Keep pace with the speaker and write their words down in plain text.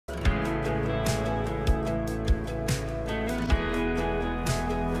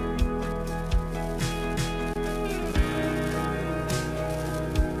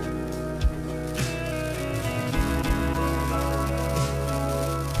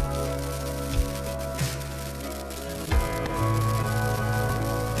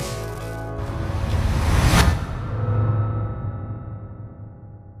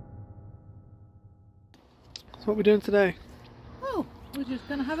what are we doing today? Oh, we're just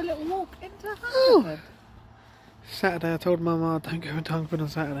going to have a little walk into Hungerford. Saturday, I told Mum I don't go into Hungerford on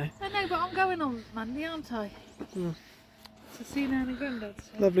Saturday. I know, but I'm going on Monday, aren't I? To see Nan and Grandad.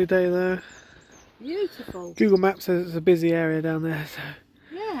 So. Lovely day there. Beautiful. Google Maps says it's a busy area down there. So.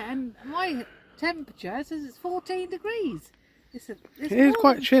 Yeah, and my temperature says it's 14 degrees. It is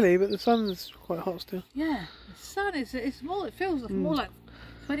quite chilly, but the sun's quite hot still. Yeah, the sun is. It's more. It feels more like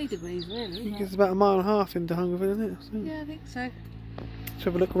 20 degrees, really. I think it's about a mile and a half into Hungerford, isn't it? So, yeah, I think so. let's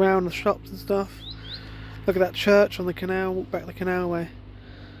have a look around the shops and stuff. Look at that church on the canal. Walk back the canalway.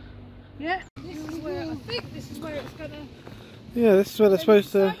 Yeah, this is where I think this is where it's gonna. Yeah, this is where they're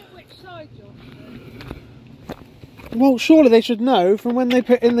supposed to. Which side, Josh? Well, surely they should know from when they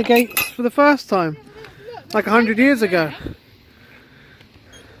put in the gates for the first time, like 100 years ago.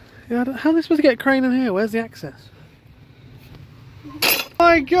 Yeah, how are they supposed to get a crane in here? Where's the access?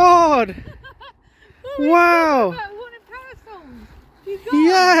 My God! Wow!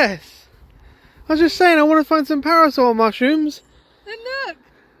 Yes! I was just saying I want to find some parasol mushrooms. Then look!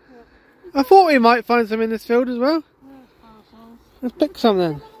 I thought we might find some in this field as well. Let's pick some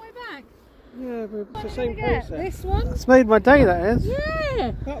then. Yeah, but it's the same process. This one? It's made my day, that is.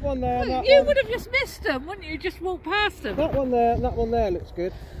 Yeah! That one there, that you one. would have just missed them, wouldn't you? Just walk past them. That one there looks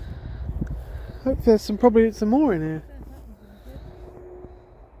good. Hope there's probably some more in here.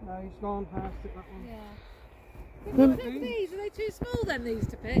 No, he's gone past it, that one. Yeah. Look at these, are they too small then, these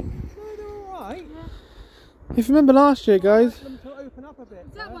to pick? No, they're alright. Yeah. If you remember last year, guys. Does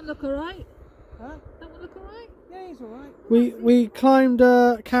that one look alright? Huh? That one look alright? Yeah, he's alright. We climbed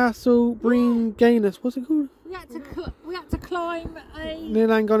Castle Breen Gayness. What's it called? We had to climb a... Near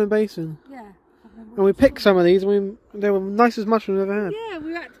Llangollen Basin. Yeah. And we picked some of these and they were the nicest mushrooms I've ever had. Yeah,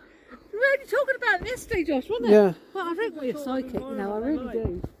 we were only talking about it yesterday, Josh, wasn't it? Yeah. Well, I think we're psychic, you know, I really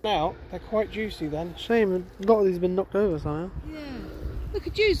do. Now, they're quite juicy then. Shame a lot of these have been knocked over somehow. Yeah. Look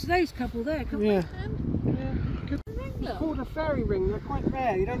at juice those couple there, can't we? Yeah. Good. It's called a fairy ring, they're quite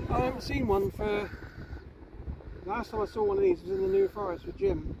rare. I haven't seen one for... Last time I saw one of these was in the New Forest with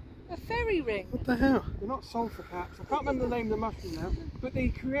Jim. A fairy ring? What the hell? They're not sulphur caps. I can't remember the name of the mushroom now. But they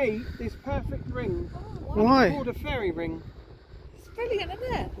create this perfect ring. Why? It's called a fairy ring. It's brilliant,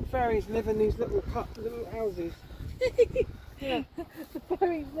 isn't it? The fairies live in these little houses. Yeah. The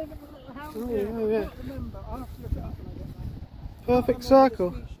fairies live in the little houses. Oh, yeah, yeah. I can't remember. I'll have to look it up when I get back. Perfect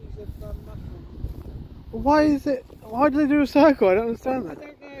circle. Why do they do a circle? I don't understand that. I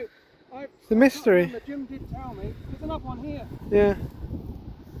don't know. It's the mystery. Remember, Jim did tell me. There's another one here. Yeah.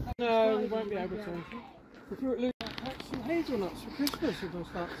 No, we won't be able to. If you're at Luke, pack some hazelnuts for Christmas if I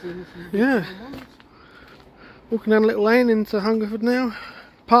start seeing some. Yeah. Walking down a little lane into Hungerford now.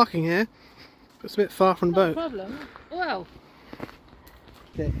 Parking here. It's a bit far from the boat. No problem. Well.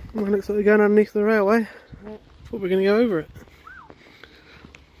 Okay. Well, it looks like we're going underneath the railway. Yeah. Thought we were going to go over it.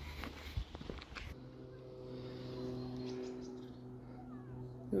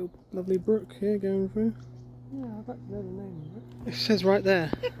 Little lovely brook here going through. Yeah, I'd like to know the name of it. It says right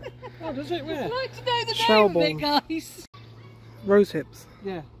there. Oh, does it? Where? I'd like to know the name of it, guys. Rose hips.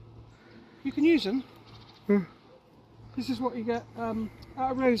 Yeah. You can use them. Hmm. This is what you get, out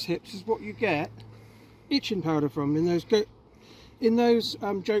of rose hips is what you get itching powder from in those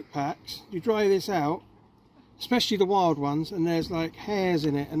joke packs. You dry this out, especially the wild ones, and there's like hairs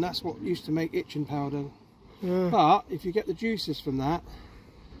in it, and that's what used to make itching powder. But if you get the juices from that,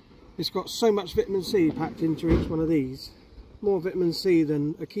 it's got so much vitamin C packed into each one of these. More vitamin C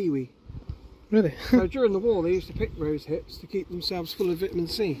than a kiwi. Really? So during the war they used to pick rose hips to keep themselves full of vitamin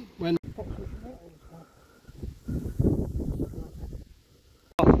C. When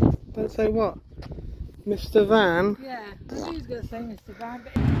Don't say what? Mr. Van. Yeah, I was going to say Mr. Van,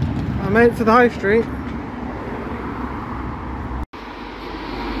 but... I made it to the high street.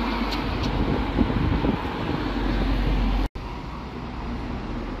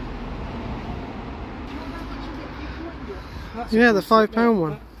 Yeah, the £5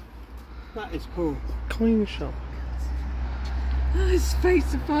 one. That is cool. Coin shop.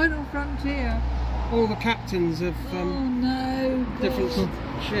 Space the final frontier. All the captains of Oh no. different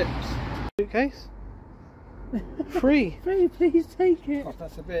ships. Suitcase? Free. Free, please take it. Oh,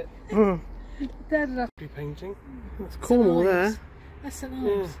 that's a bit Dead enough. painting. That's Cornwall there. That's an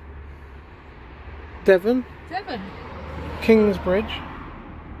Yeah. arms. Devon. Devon. Kingsbridge.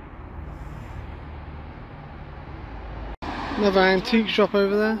 Another antique shop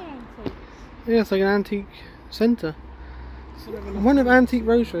over there. Yeah, it's like an antique centre. I wonder if Antique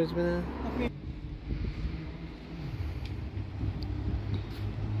Roadshow has been there.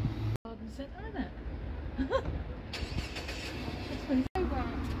 Garden centre, isn't it? That's £22.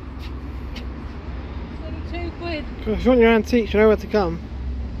 did. If you want your antiques, you know where to come.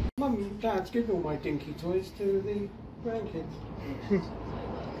 Mum and Dad's given all my dinky toys to the grandkids.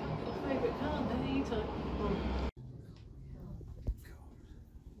 Favourite car, then anytime.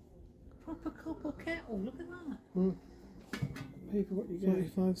 Proper copper kettle, look at that. Pay for what you get.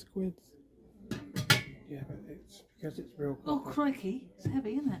 35 squids. Yeah, but it's because it's real Oh, copper. crikey, it's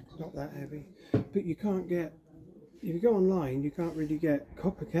heavy, isn't it? It's not that heavy. But you can't get, if you go online, you can't really get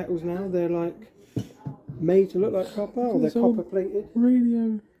copper kettles now. They're like made to look like copper, or they're It's all copper plated.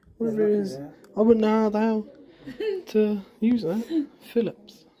 Radio, whatever it is. I wouldn't know how to use that.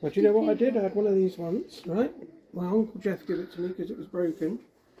 Phillips. But do you know what I did? I had one of these once, right? My Uncle Jeff gave it to me because it was broken.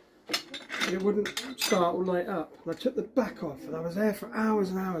 And it wouldn't start or light up. And I took the back off and I was there for hours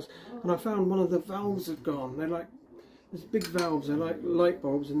and hours. And I found one of the valves had gone. They're like, there's big valves, they're like light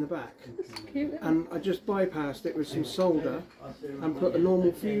bulbs in the back. And I just bypassed it with some solder and put a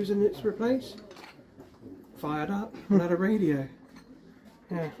normal fuse in its place. Fired up and had a radio.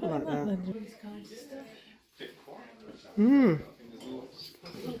 Yeah, I like that. These kinds of stuff.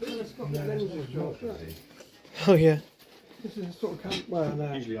 Oh yeah. This is a sort of well,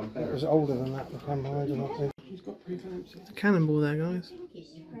 no, it was older than that. The camera, I don't know. She's got preeclampsia. It's a cannonball there, guys. Do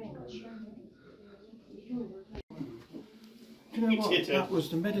you know what? That was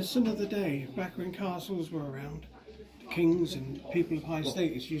the medicine of the day. Back when castles were around, the kings and people of high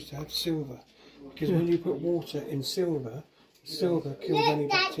status used to have silver. Because when you put water in silver, silver kills any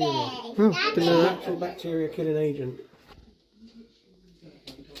bacteria. Oh, It's a natural bacteria killing agent.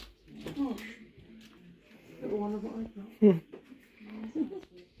 Little one of what I've got.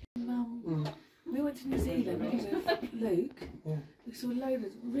 We went to New Zealand with Luke. Yeah. We saw a load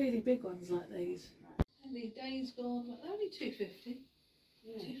of really big ones like these. And the days gone, only 250.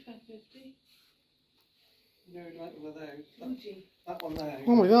 Yeah. 250. You know, like one of those. Fuji. That one there.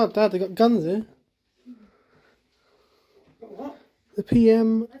 Oh my god, Dad, they got guns here. Got what? The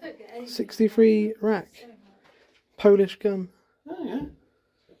PM I don't get any. 63 rack. Polish gun. Oh yeah.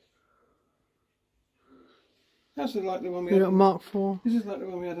 That's like the one we We had. got Mark 4. This is like the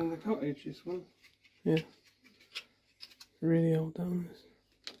one we had in the cottage. This one. Yeah. Really old ones.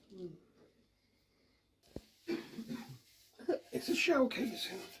 It's a shell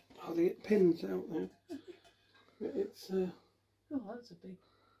casing. Oh, the pins out there. It's Oh, that's a big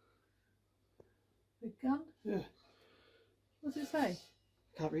gun. yeah. What's it say?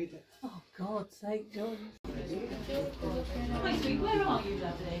 Can't read it. Oh, God's sake, John. Hi, sweet. Where are you,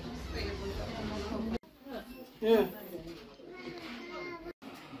 lovely? Yeah.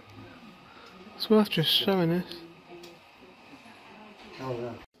 It's worth just showing this. Oh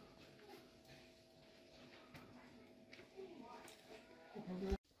yeah.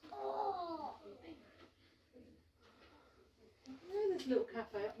 There's a little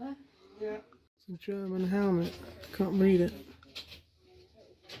cafe up there. Yeah. It's a German helmet. Can't read it.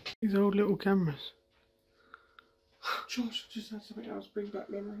 These old little cameras. Josh, just had something else bring back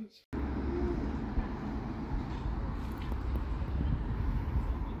memories.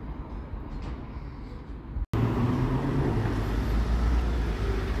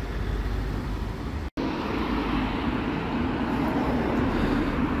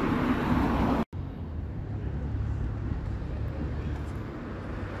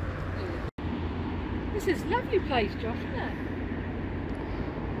 This is a lovely place, Josh, isn't it?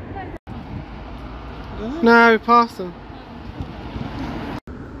 No, past them.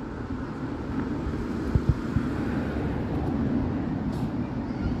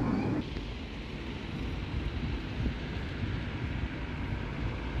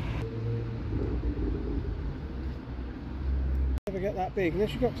 Never get that big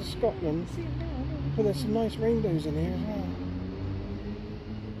unless you got to Scotland. But there's some nice rainbows in here as well.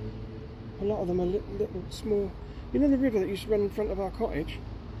 A lot of them are little small. You know the river that used to run in front of our cottage?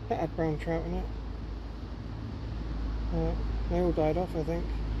 That had brown trout in it. They all died off, I think.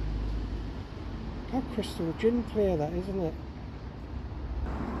 How crystal gin clear that is, isn't it?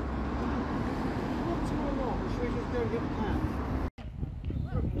 Not too long. Should we just go and get the cat?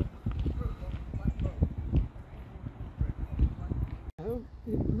 Oh,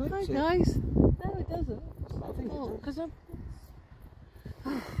 it looks Hi, it. guys. No, it doesn't. I think it Oh, does. because I've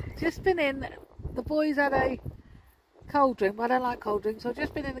just been in. The boys had a cold drink, but I don't like cold drinks, so I've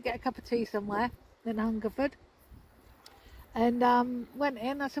just been in to get a cup of tea somewhere in Hungerford. And went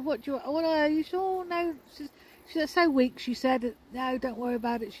in. I said, "What do you? What are you sure? No." She said, "So weak." She said, "No, don't worry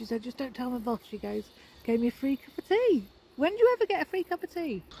about it." She said, "Just don't tell my boss." She goes, "Gave me a free cup of tea." When do you ever get a free cup of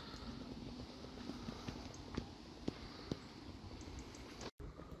tea?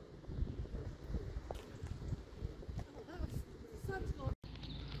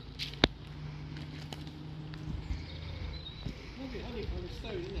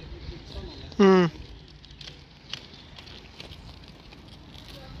 stone, isn't it? With the sun on it.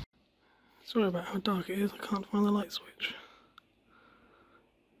 Sorry about how dark it is, I can't find the light switch.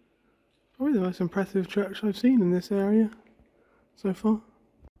 Probably the most impressive church I've seen in this area so far.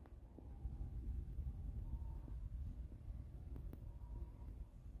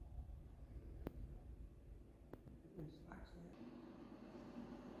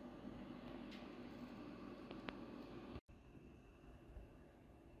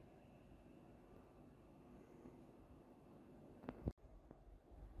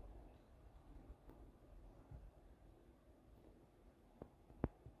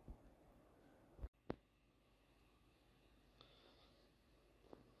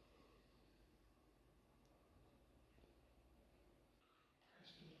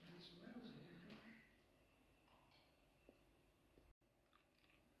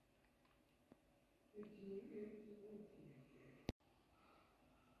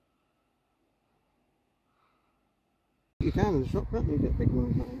 You can in the shop, can't you? Get big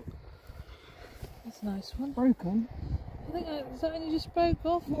ones. That's a nice one. Broken. I think is that only just broke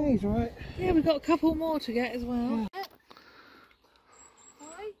off? Yeah, he's alright. Yeah, we've got a couple more to get as well. Yeah.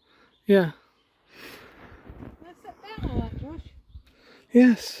 Hi. Yeah. Can I sit down all right, Josh?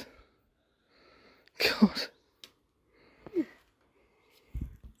 Yes. God.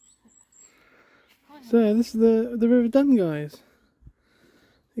 So this is the River Dun, guys.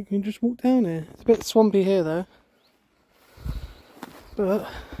 You can just walk down here. It's a bit swampy here though. But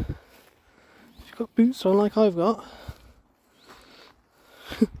if you've got boots on like I've got,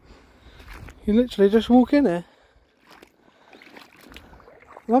 you literally just walk in here.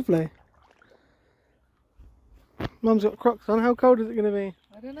 Lovely. Mum's got Crocs on. How cold is it going to be?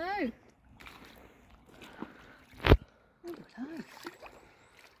 I don't know. Oh, nice.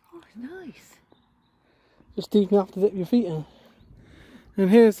 Oh, nice. Just deep enough to dip your feet in. And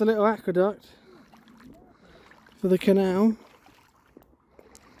here's the little aqueduct for the canal.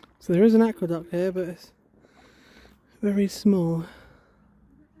 So there is an aqueduct here, but it's very small.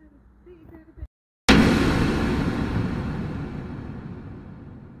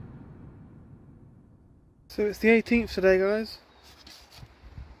 So it's the 18th today, guys.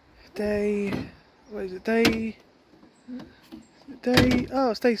 What is it?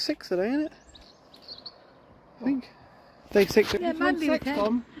 Oh, it's day 6 today, isn't it? I think. Day 6. Yeah, Monday we came.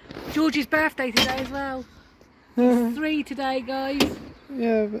 Tom. George's birthday today as well. It's 3 today, guys.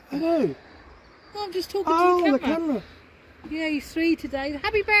 Yeah, but Hello. Oh, I'm just talking Oh, to the the camera. camera. Yeah, he's 3 today.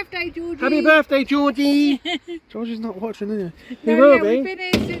 Happy birthday, Georgie. Happy birthday, Georgie. George is not watching, is he? He No, will yeah, be. we've been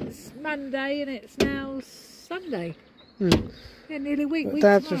here since Monday and it's now Sunday. Yeah, nearly a week. But week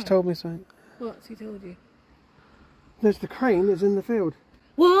Dad's tomorrow. just told me something. What's he told you? There's the crane is in the field.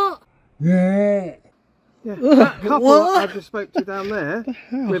 What? Yeah. Yeah. That couple What? I just spoke to down there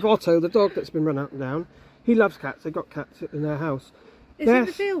with Otto, the dog that's been run up and down. He loves cats. They've got cats in their house. It's in the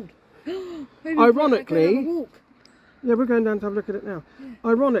Yes. field. Maybe Ironically- we might go and have a walk. Yeah, we're going down to have a look at it now. Yeah.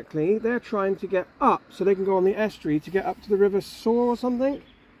 Ironically, they're trying to get up so they can go on the estuary to get up to the River Soar or something.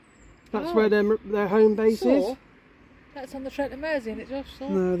 That's Oh. where their home base Saw? is. That's on the Trent and Mersey, isn't it, Josh? Saw?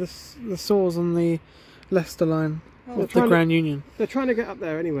 No, the Saw's on the Leicester line, Oh. of the Grand Union. They're trying to get up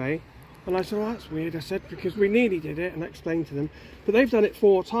there anyway. And I said, oh, that's weird. I said, because we nearly did it, and I explained to them. But they've done it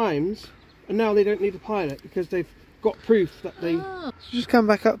 4 times, and now they don't need a pilot because they've got proof that they... Ah, She just come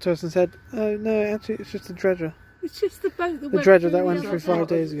back up to us and said, oh no, actually it's just a dredger. it's just the boat that The went dredger through that went the through other 5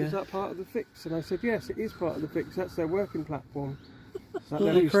 day. days ago. Is that part of the fix? And I said, yes, it is part of the fix. That's their working platform. That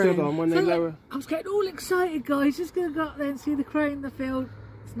Yeah, they stood crane. on when they So, lower... I was getting all excited, guys. Just going to go up there and see the crane in the field.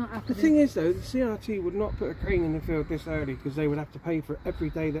 It's not The happening. thing is, though, the CRT would not put a crane in the field this early because they would have to pay for it every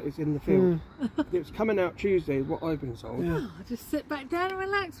day that it's in the field. It's coming out Tuesday, is what I've been told. Yeah. Oh, I'll just sit back down and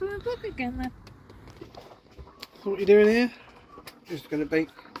relax with a book again then. So what are you doing here? Just going to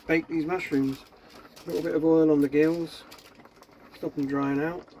bake these mushrooms. A little bit of oil on the gills. Stop them drying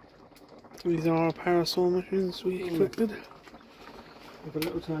out. These are our parasol mushrooms we collected. With a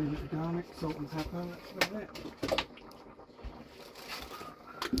little tiny bit of garlic, salt and pepper. That's about it.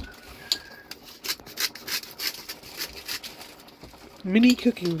 Mini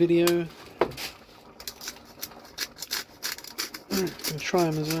cooking video. And try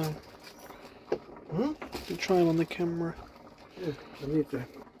them as well. Huh? And try them on the camera. Yeah, I need the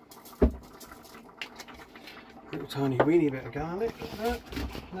little tiny weeny bit of garlic like that.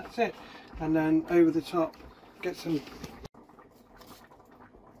 And that's it. And then over the top, get some.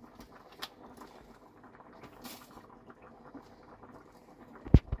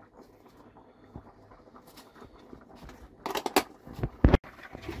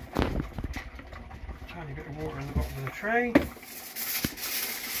 Tiny bit of water in the bottom of the tray.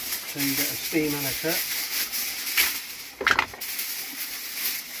 So you get a steam and a cut.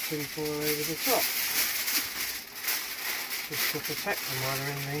 Then pour over the top. Just to protect them while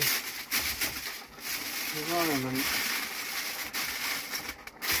they're in the environment.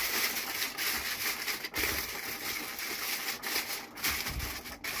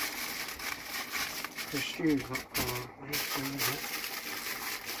 The stew's not far.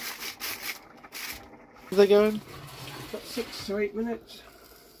 Are they going? About 6 to 8 minutes.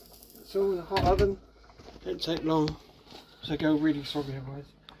 It's all in a hot oven. Don't take long. So go really soggy otherwise.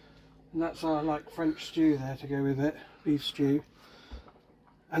 And that's our like French stew there to go with it. Beef stew.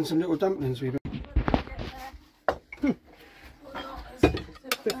 And some little dumplings we've made.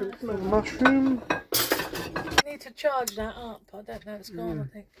 Different kind of mushroom. I need to charge that up. I don't know, it's gone, I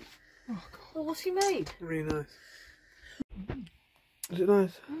think. Oh, God. Well, what's he made? Really nice. Is it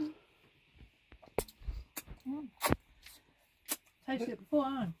nice? Tasted it before,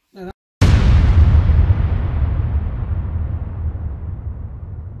 haven't I?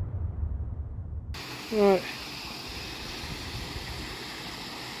 Right.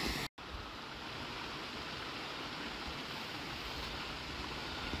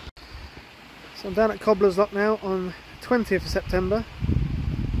 So I'm down at Cobbler's Lock now on 20th of September.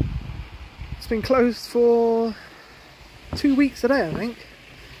 It's been closed for 2 weeks today, I think,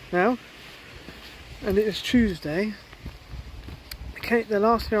 now. And it is Tuesday. They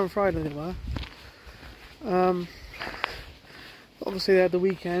last here on Friday, they were. Obviously they had the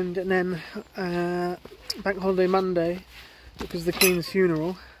weekend and then Bank Holiday Monday because of the Queen's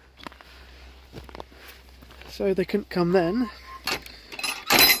funeral. So they couldn't come then.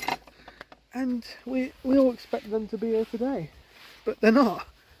 And we all expected them to be here today. But they're not.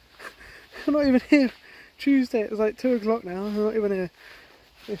 They're not even here. Tuesday, it was like 2 o'clock now. They're not even here.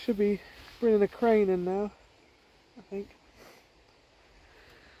 They should be bringing a crane in now, I think.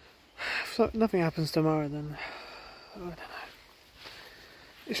 So nothing happens tomorrow then. I don't know.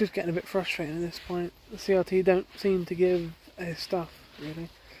 It's just getting a bit frustrating at this point. The CRT don't seem to give a stuff, really.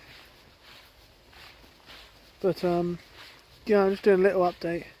 But yeah, I'm just doing a little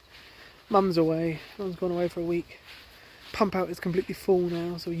update. Mum's away. Mum's gone away for a week. Pump out is completely full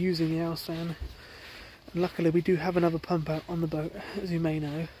now, so we're using the house fan. And luckily we do have another pump out on the boat, as you may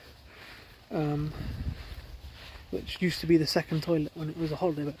know. Which used to be the second toilet when it was a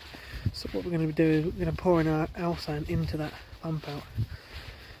holiday boat. So what we're going to do is we're going to pour in our house fan into that pump out.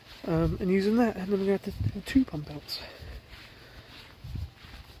 And using that, and then we're going to have to do 2 pump outs.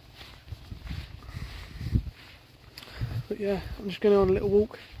 But yeah, I'm just going on a little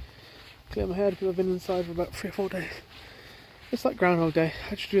walk, clear my head because I've been inside for about 3 or 4 days. It's like Groundhog Day.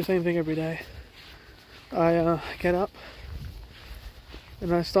 I just do the same thing every day. I get up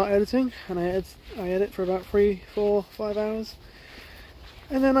and I start editing, and I edit for about 3, 4, 5 hours,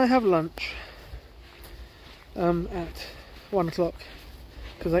 and then I have lunch at 1 o'clock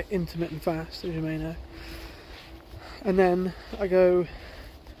because I intermittent fast, as you may know. And then I go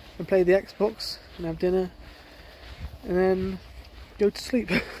and play the Xbox and have dinner, and then go to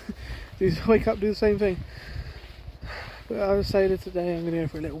sleep. Wake up, do the same thing. But I was saying that today I'm going to go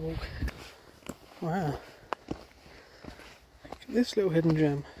for a little walk. Wow. Look at this little hidden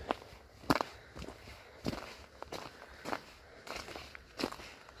gem.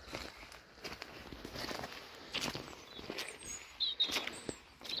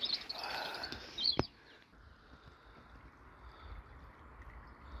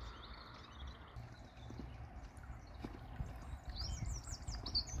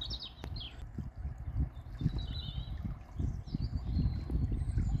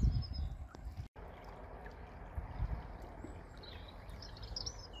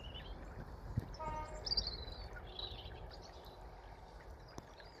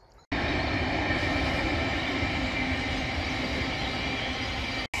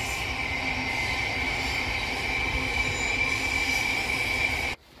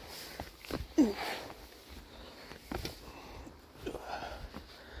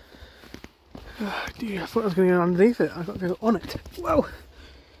 I thought I was going to go underneath it. I've got to go on it. Whoa!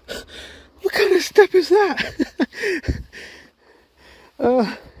 What kind of step is that?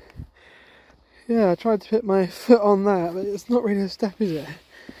 Yeah, I tried to put my foot on that, but it's not really a step, is it?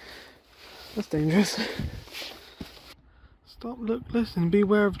 That's dangerous. Stop, look, listen,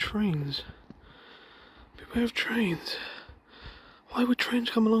 beware of trains. Beware of trains. Why would trains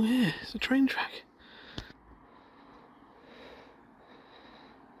come along here? It's a train track.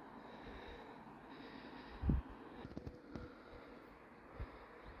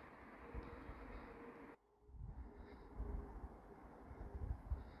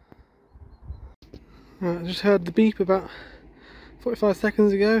 Right, I just heard the beep about 45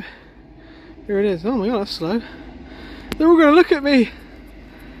 seconds ago. Here it is. Oh my god, that's slow. They're all going to look at me.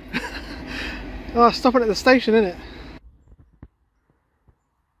 Oh, stopping at the station, isn't it?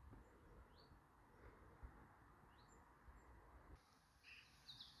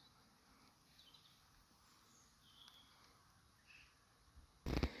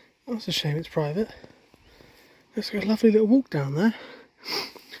 That's a shame it's private. There's a lovely little walk down there.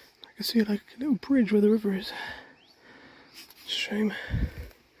 I can see like a little bridge where the river is. It's a shame.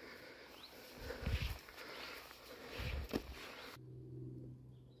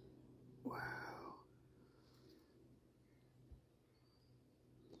 Wow.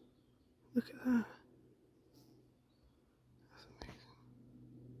 Look at that. That's amazing.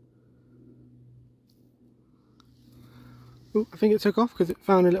 Oh, I think it took off because it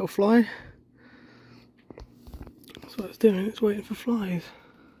found a little fly. That's what it's doing, it's waiting for flies.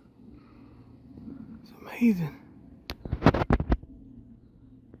 It's amazing.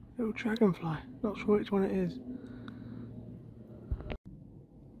 Little dragonfly, not sure which one it is.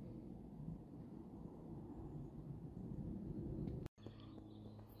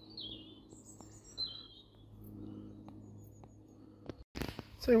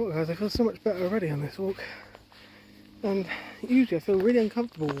 Tell you what guys, I feel so much better already on this walk. And usually I feel really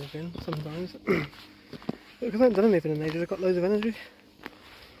uncomfortable walking sometimes. Because I haven't done anything in ages, I've got loads of energy.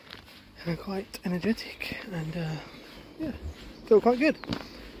 And I'm quite energetic and yeah, feel quite good.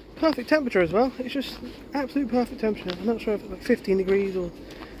 Perfect temperature as well, it's just absolute perfect temperature. I'm not sure if it's like 15 degrees or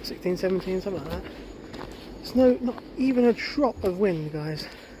 16, 17, something like that. There's not even a drop of wind guys.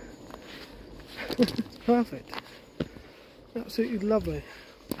 It's perfect. Absolutely lovely.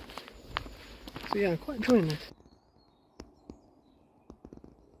 So yeah, I'm quite enjoying this.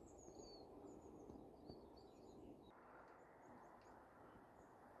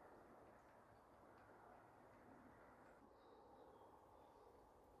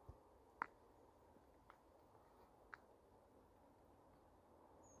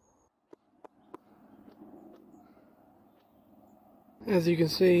 As you can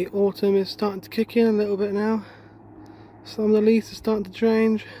see, autumn is starting to kick in a little bit now. Some of the leaves are starting to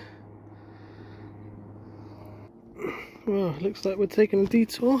change. Well, looks like we're taking a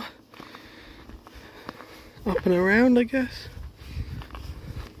detour. Up and around, I guess.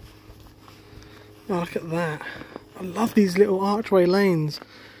 Oh, look at that. I love these little archway lanes.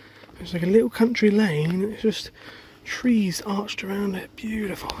 It's like a little country lane, it's just trees arched around it.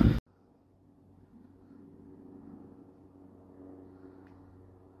 Beautiful.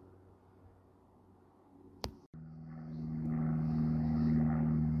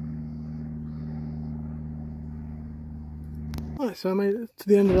 Right, so I made it to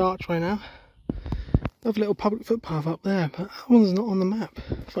the end of the archway now. Lovely little public footpath up there, but that one's not on the map,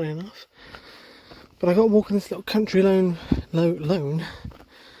 funny enough. But I got to walk on this little country lane. I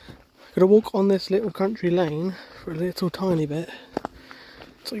got to walk on this little country lane for a little tiny bit.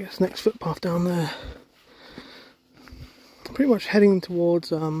 So I guess next footpath down there. I'm pretty much heading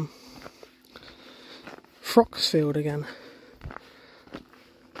towards Froxfield again.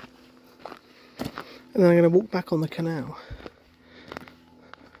 And then I'm going to walk back on the canal.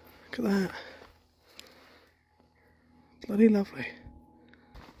 Look at that. Bloody lovely.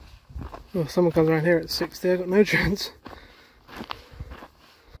 Oh, if someone comes around here at 60, I've got no chance.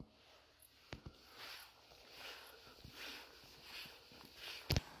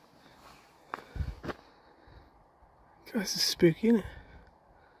 This is spooky, isn't it?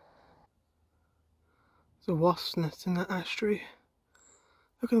 There's a wasp's nest in that ash tree.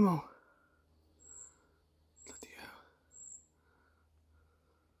 Look at them all. Bloody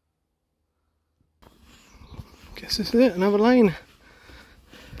hell. Guess this is it, another lane.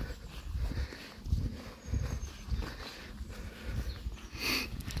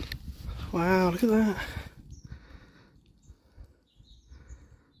 Wow, look at that.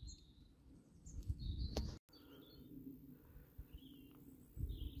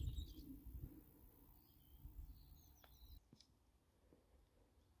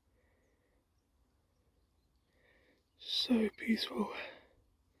 So peaceful.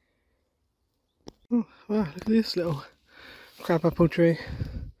 Oh, wow, look at this little crab apple tree.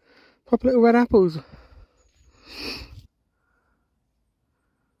 Proper little red apples.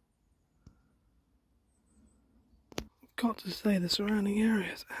 Got to say, the surrounding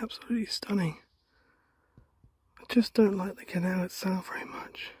area is absolutely stunning. I just don't like the canal itself very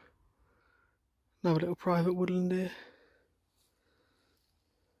much. Another little private woodland here.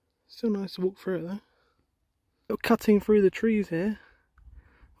 Still nice to walk through it though. Little cutting through the trees here.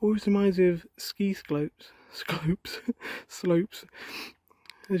 Always reminds me of ski slopes. Slopes.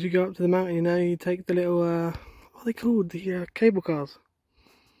 As you go up to the mountain, you know, you take the little, What are they called? The cable cars.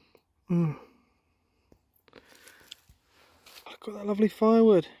 I've got that lovely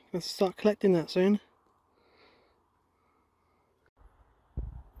firewood. Let's start collecting that soon.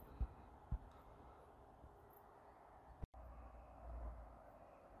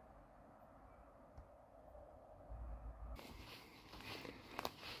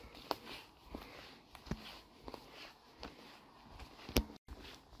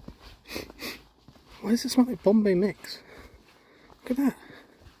 Why does it smell like Bombay mix? Look at that.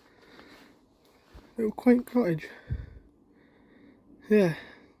 Little quaint cottage. Yeah.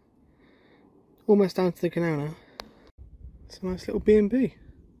 Almost down to the canal now. It's a nice little B&B.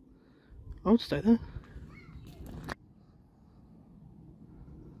 I would stay there.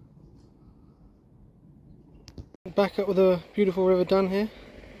 Back up with a beautiful river Tonne here.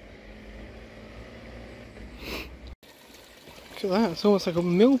 Look at that, it's almost like a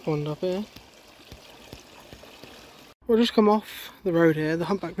mill pond up here. We'll just come off the road here, the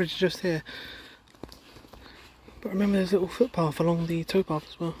humpback bridge is just here. But remember there's a little footpath along the towpath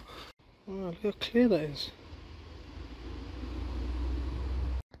as well. Wow, look how clear that is.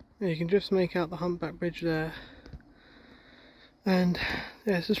 Yeah, you can just make out the humpback bridge there. And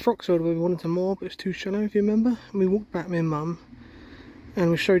yeah, this is Froxfield where we wanted to moor, but it's too shallow if you remember. And we walked back, me and Mum,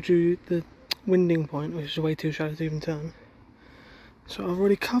 and we showed you the winding point, which is way too shallow to even turn. So I've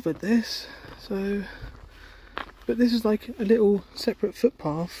already covered this, so... But this is like a little separate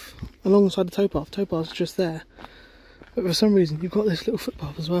footpath alongside the towpath. Towpath's just there. But for some reason you've got this little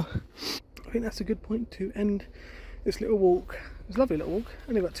footpath as well. I think that's a good point to end this little walk. It's a lovely little walk,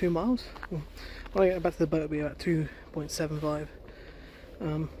 only about 2 miles. When I get back to the boat it'll be about 2.75.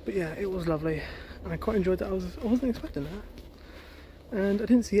 But yeah, it was lovely. And I quite enjoyed that. I wasn't expecting that. And I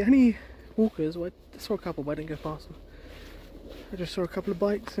didn't see any walkers. Well, I saw a couple but I didn't go past them. I just saw a couple of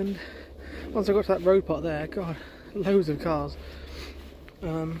bikes, and once I got to that road part there, god, loads of cars.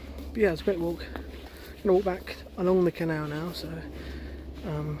 But yeah, it's a great walk. I'm gonna walk back along the canal now, so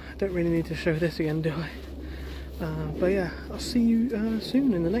I don't really need to show this again, do I? But yeah, I'll see you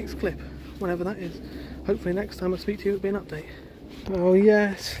soon in the next clip, whenever that is. Hopefully next time I speak to you it'll be an update. Oh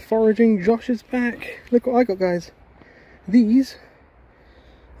yes, foraging Josh is back. Look what I got, guys. These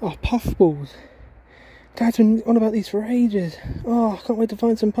are puffballs. Dad's been on about these for ages. Oh, I can't wait to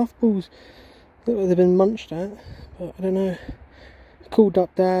find some puffballs. Look like they've been munched at, but I don't know. I called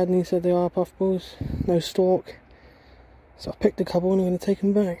up Dad and he said they are puffballs, no stalk. So I picked a couple and I'm going to take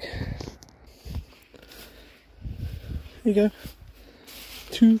them back. Here you go.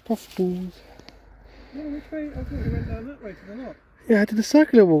 2 puffballs. Yeah, which way? I thought you went down that way to the lot. Yeah, I did a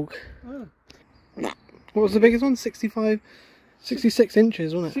circular walk. Oh. What was the biggest one? 66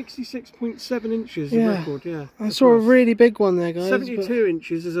 inches, wasn't it? 66.7 inches, yeah. the record, yeah. I saw a really big one there, guys. 72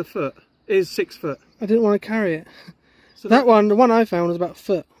 inches is a foot, is 6 foot. I didn't want to carry it. So that one, the one I found was about a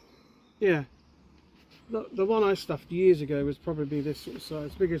foot. Yeah. The one I stuffed years ago was probably this sort of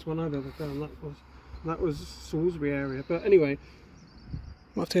size. Biggest one I've ever found, that was Salisbury area. But anyway.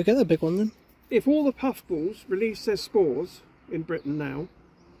 Might have to go get that big one then. If all the puffballs release their spores in Britain now,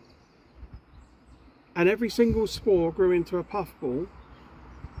 and every single spore grew into a puffball,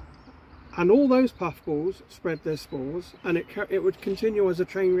 and all those puffballs spread their spores, and it would continue as a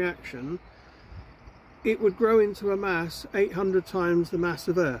chain reaction, it would grow into a mass 800 times the mass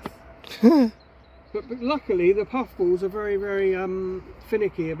of Earth. but luckily the puffballs are very, very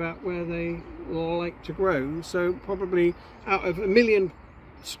finicky about where they like to grow, so probably out of 1 million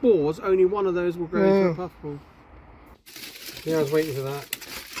spores only one of those will grow into a puffball. Yeah, I was waiting for that.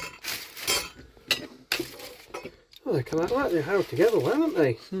 Oh, they come out like they're held together well, haven't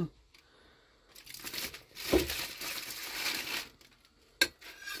they?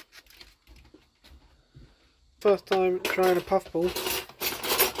 First time trying a puffball.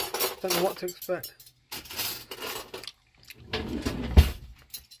 Don't know what to expect.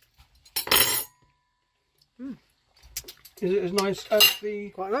 Is it as nice as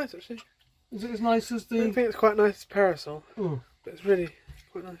the... Quite nice actually. Is it as nice as the... I don't think it's quite nice as parasol. Oh. But it's really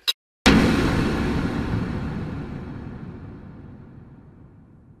quite nice.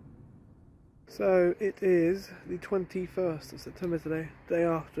 So it is the 21st of September today, day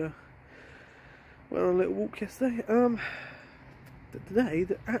after. Went on a little walk yesterday. Today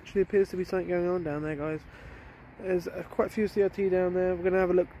there actually appears to be something going on down there, guys. There's quite a few CRT down there. We're going to have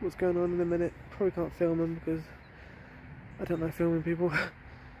a look at what's going on in a minute. Probably can't film them because I don't like filming people.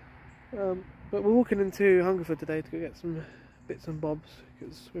 But we're walking into Hungerford today to go get some bits and bobs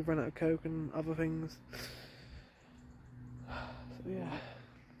because we've run out of coke and other things. So yeah.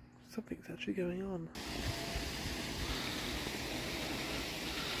 Something's actually going on.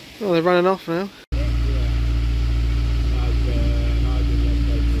 Oh, they're running off now.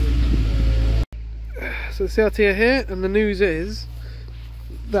 So the CRT are here, and the news is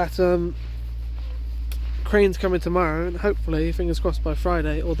that crane's coming tomorrow, and hopefully, fingers crossed, by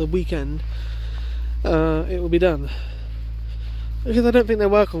Friday or the weekend, it will be done. Because I don't think they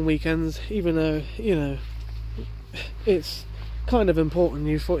work on weekends, even though, you know, it's kind of important.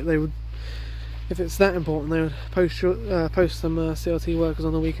 You thought they would, if it's that important, they would post some CRT workers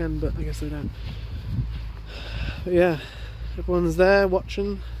on the weekend, but I guess they don't. But yeah, everyone's there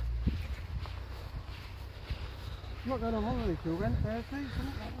watching. You're not going on holiday till when? Thursday?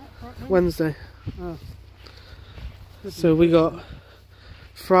 Something like that? Right, Wednesday. Oh. So we got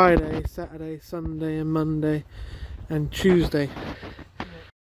Friday, Saturday, Sunday and Monday and Tuesday.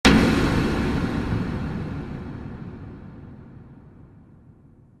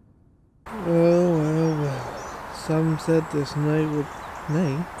 Well. Some said this day would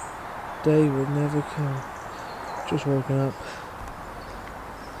never come. Just woken up.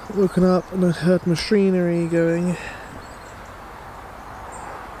 And I heard machinery going.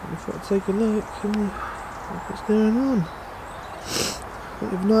 I thought I'd take a look and look what's going on.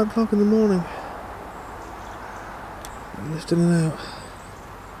 It's 9 o'clock in the morning. I'm lifting it out.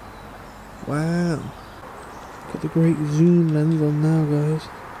 Wow. Got the great zoom lens on now, guys.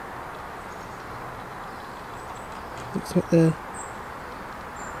 Looks like they're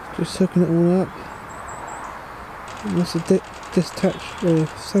just hooking it all up. It must have detached,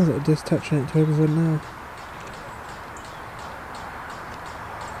 sounds like they're detaching it to everything now.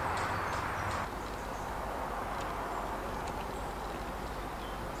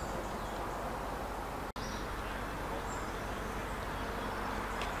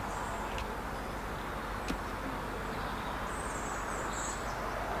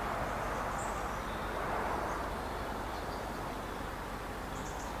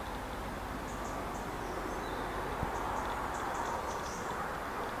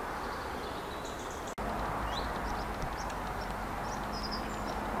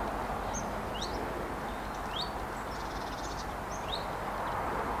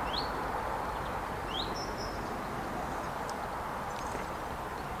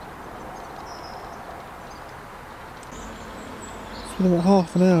 It's been about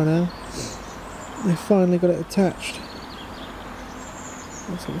half an hour now. They finally got it attached.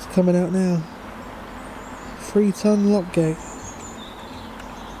 That's what's coming out now. 3-ton lock gate.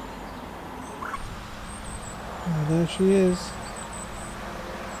 Oh, there she is.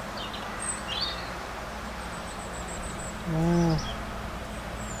 Wow.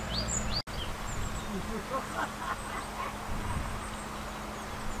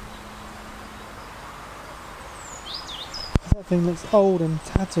 That thing looks old and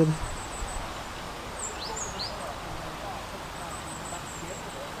tattered.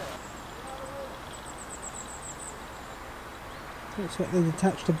 Looks like they've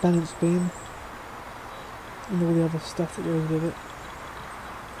attached a balance beam and all the other stuff that goes with it.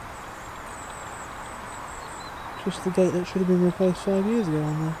 Just the gate that should have been replaced 5 years ago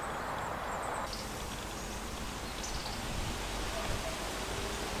on there.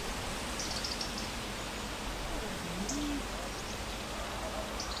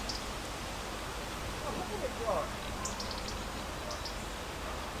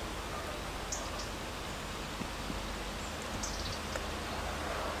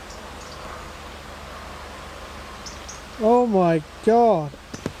 Oh my god.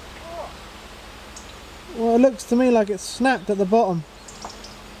 Well, it looks to me like it's snapped at the bottom.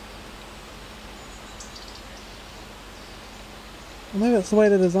 Well, maybe that's the way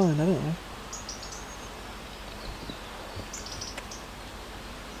they're designed, I don't know.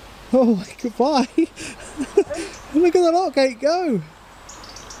 Oh my goodbye. Look at the lock gate go.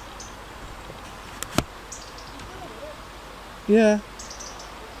 Yeah.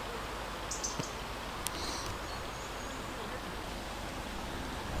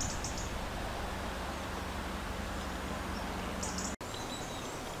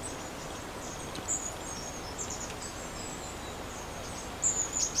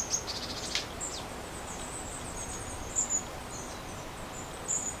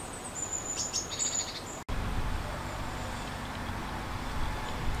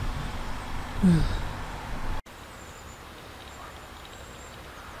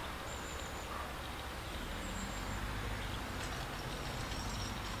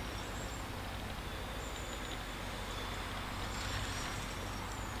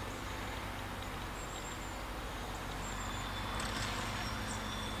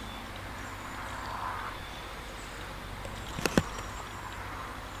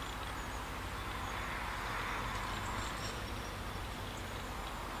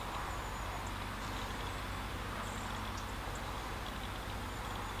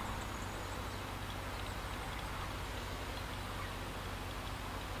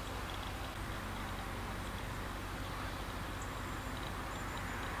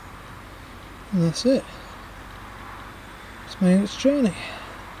 And that's it. It's made its journey.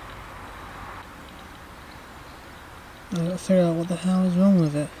 I've got to figure out what the hell is wrong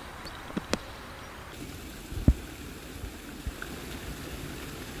with it.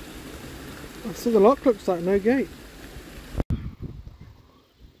 So the lock looks like no gate.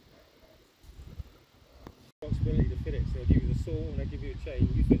 Responsibility to fit it, so they'll give you the saw and they'll give you a chain,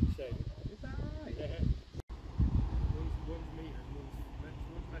 you fit the chain. Is that right? Yeah. One's meter,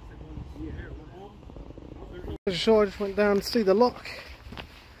 one's metric, one's year. So I just went down to see the lock.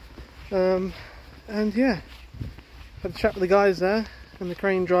 And yeah, had a chat with the guys there and the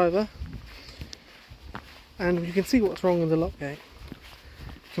crane driver. And you can see what's wrong with the lock gate.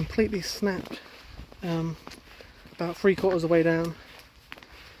 Completely snapped. About 3/4 of the way down.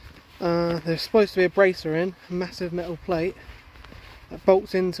 There's supposed to be a bracer in, a massive metal plate that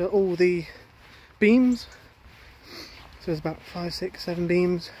bolts into all the beams. So there's about 5, 6, 7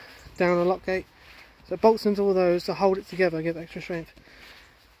 beams down the lock gate. So it bolts into all those to hold it together, give extra strength.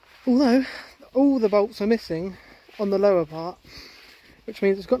 Although all the bolts are missing on the lower part, which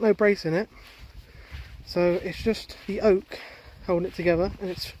means it's got no brace in it. So it's just the oak holding it together, and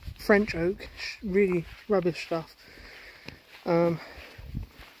it's French oak, really rubbish stuff. And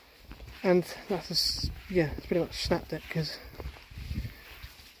that's just, yeah, it's pretty much snapped it because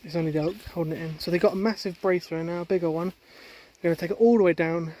it's only the oak holding it in. So they got a massive bracer in now, a bigger one. They're going to take it all the way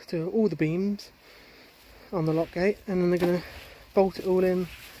down to all the beams on the lock gate, and then they're going to bolt it all in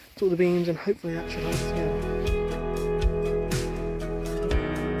to all the beams, and hopefully that should hold it together.